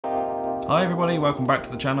Hi everybody, welcome back to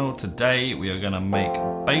the channel. Today we are going to make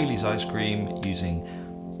Bailey's ice cream using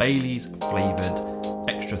Bailey's flavoured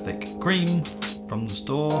extra thick cream from the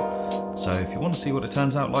store. So if you want to see what it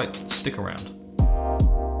turns out like, stick around.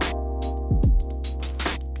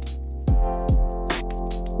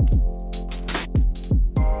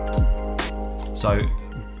 So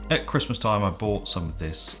at Christmas time I bought some of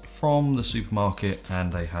this from the supermarket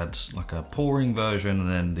and they had like a pouring version and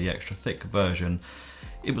then the extra thick version.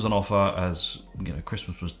 It was on offer as, you know,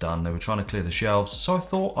 Christmas was done. They were trying to clear the shelves. So I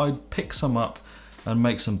thought I'd pick some up and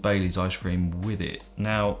make some Bailey's ice cream with it.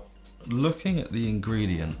 Now, looking at the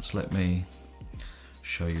ingredients, let me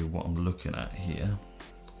show you what I'm looking at here.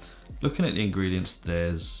 Looking at the ingredients,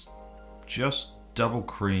 there's just double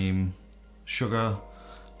cream, sugar,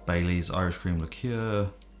 Bailey's Irish cream liqueur,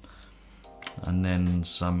 and then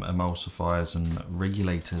some emulsifiers and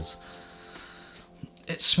regulators.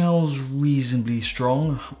 It smells reasonably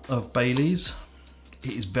strong of Bailey's.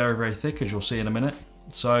 It is very, very thick, as you'll see in a minute.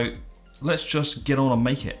 So let's just get on and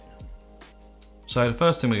make it. So the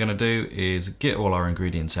first thing we're going to do is get all our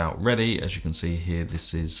ingredients out ready. As you can see here,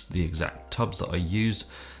 this is the exact tubs that I used,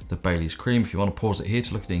 the Bailey's cream. If you want to pause it here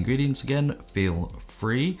to look at the ingredients again, feel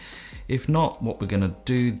free. If not, what we're going to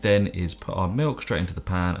do then is put our milk straight into the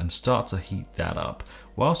pan and start to heat that up.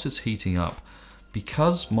 Whilst it's heating up,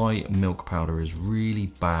 because my milk powder is really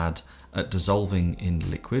bad at dissolving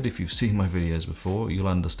in liquid, if you've seen my videos before, you'll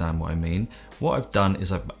understand what I mean. What I've done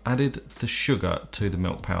is I've added the sugar to the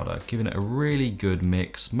milk powder, giving it a really good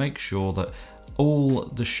mix. Make sure that all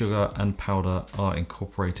the sugar and powder are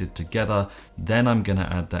incorporated together. Then I'm gonna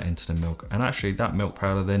add that into the milk. And actually that milk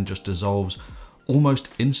powder then just dissolves almost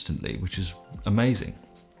instantly, which is amazing.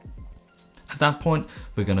 At that point,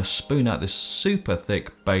 we're going to spoon out this super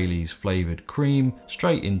thick Bailey's flavoured cream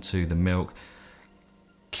straight into the milk.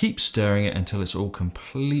 Keep stirring it until it's all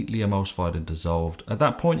completely emulsified and dissolved. At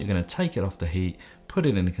that point, you're going to take it off the heat, put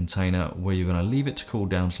it in a container where you're going to leave it to cool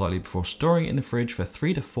down slightly before storing it in the fridge for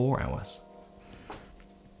 3 to 4 hours.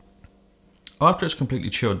 After it's completely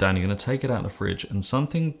chilled down, you're going to take it out of the fridge, and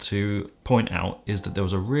something to point out is that there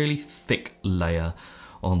was a really thick layer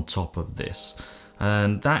on top of this.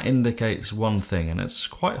 And that indicates one thing, and it's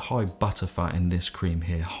quite high butter fat in this cream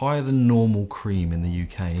here, higher than normal cream in the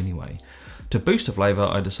UK anyway. To boost the flavour,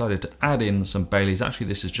 I decided to add in some Bailey's. Actually,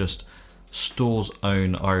 this is just store's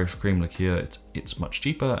own Irish cream liqueur. It's much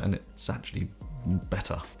cheaper and it's actually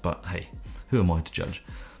better, but hey, who am I to judge?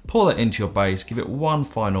 Pour that into your base, give it one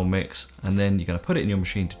final mix, and then you're going to put it in your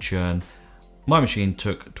machine to churn. My machine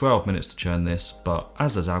took 12 minutes to churn this, but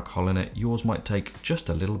as there's alcohol in it, yours might take just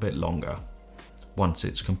a little bit longer. Once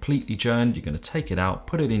it's completely churned, you're going to take it out,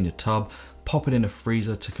 put it in your tub, pop it in a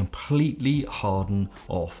freezer to completely harden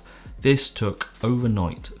off. This took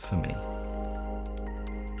overnight for me.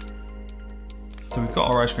 So we've got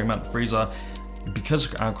our ice cream out of the freezer. Because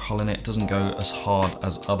of alcohol in it, it doesn't go as hard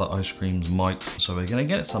as other ice creams might. So we're going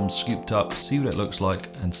to get some scooped up, see what it looks like,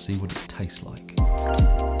 and see what it tastes like.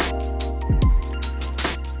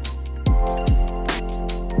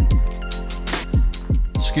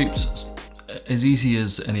 Scoops as easy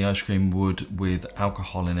as any ice cream would with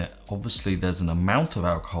alcohol in it. Obviously there's an amount of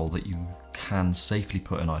alcohol that you can safely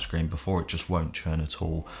put in ice cream before it just won't churn at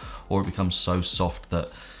all, or it becomes so soft that,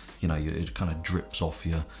 you know, it kind of drips off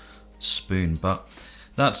your spoon. But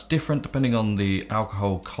that's different depending on the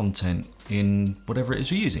alcohol content in whatever it is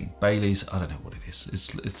you're using. Bailey's, I don't know what it is.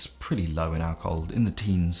 It's pretty low in alcohol, in the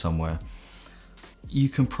teens somewhere. You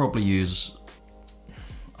can probably use,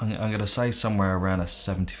 I'm going to say somewhere around a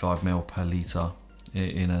 75 ml per litre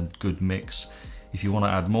in a good mix. If you want to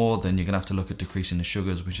add more, then you're going to have to look at decreasing the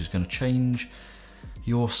sugars, which is going to change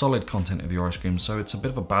your solid content of your ice cream. So it's a bit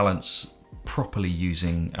of a balance properly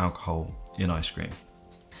using alcohol in ice cream.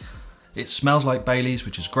 It smells like Bailey's,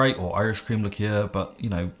 which is great, or Irish cream liqueur, but you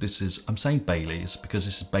know, I'm saying Bailey's because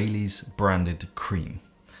this is Bailey's branded cream.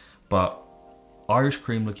 But Irish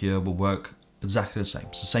cream liqueur will work exactly the same.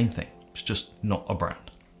 It's the same thing. It's just not a brand.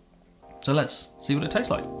 So let's see what it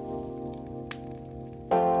tastes like.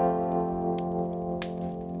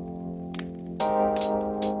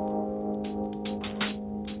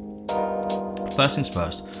 First things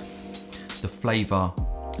first, the flavour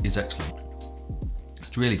is excellent.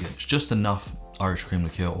 It's really good. It's just enough Irish cream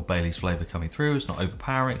liqueur or Bailey's flavour coming through. It's not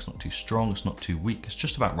overpowering, it's not too strong, it's not too weak. It's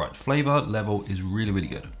just about right. Flavour level is really, really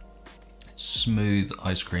good. It's smooth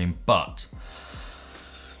ice cream, but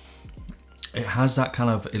it has that kind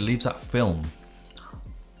of, it leaves that film.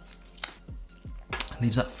 It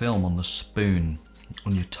leaves that film on the spoon,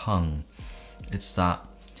 on your tongue. It's that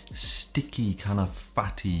sticky, kind of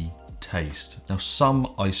fatty taste. Now,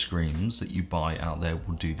 some ice creams that you buy out there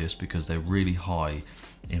will do this because they're really high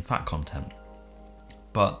in fat content.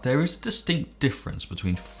 But there is a distinct difference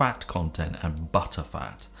between fat content and butter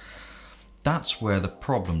fat. That's where the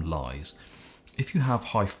problem lies. If you have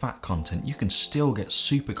high fat content, you can still get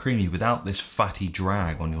super creamy without this fatty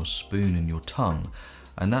drag on your spoon and your tongue.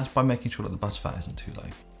 And that's by making sure that the butter fat isn't too low.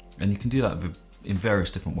 And you can do that in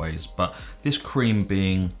various different ways. But this cream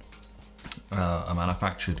being a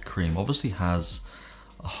manufactured cream obviously has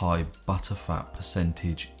a high butter fat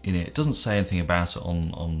percentage in it. It doesn't say anything about it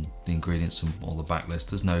on the ingredients or the back list.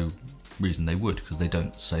 There's no reason they would, because they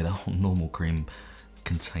don't say that on normal cream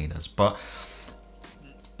containers. But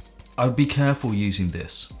I would be careful using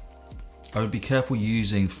this. I would be careful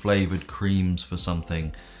using flavoured creams for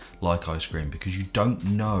something like ice cream, because you don't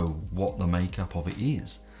know what the makeup of it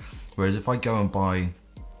is. Whereas if I go and buy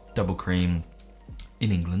double cream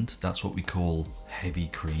in England, that's what we call heavy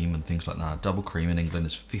cream and things like that. Double cream in England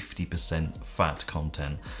is 50% fat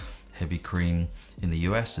content. Heavy cream in the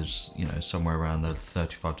US is, you know, somewhere around the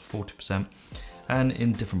 35 to 40%. And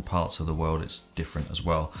in different parts of the world, it's different as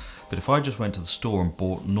well. But if I just went to the store and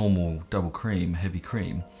bought normal double cream, heavy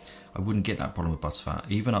cream, I wouldn't get that problem with butter fat,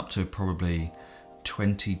 even up to probably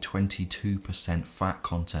 20, 22% fat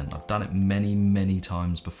content. I've done it many, many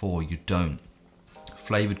times before. You don't.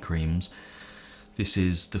 Flavoured creams, this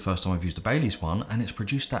is the first time I've used a Bailey's one, and it's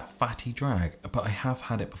produced that fatty drag. But I have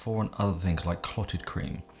had it before on other things like clotted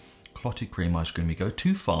cream. Clotted cream ice cream, you go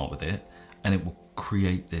too far with it, and it will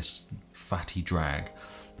create this fatty drag.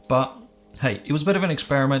 But hey, it was a bit of an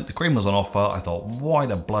experiment. The cream was on offer. I thought, why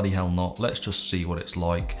the bloody hell not? Let's just see what it's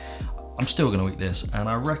like. I'm still gonna eat this, and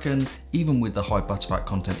I reckon even with the high butterfat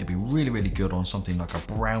content, it'd be really, really good on something like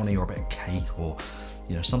a brownie or a bit of cake, or,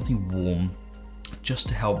 you know, something warm, just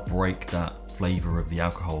to help break that flavor of the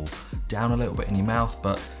alcohol down a little bit in your mouth.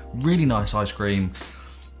 But really nice ice cream.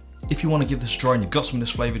 If you want to give this a try and you've got some of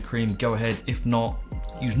this flavored cream, go ahead. If not,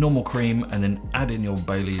 use normal cream and then add in your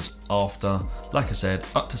Baileys after. Like I said,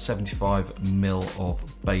 up to 75 ml of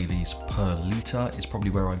Baileys per litre is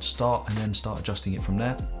probably where I'd start, and then start adjusting it from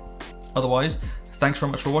there. Otherwise, thanks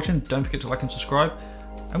very much for watching. Don't forget to like and subscribe,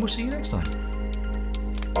 and we'll see you next time.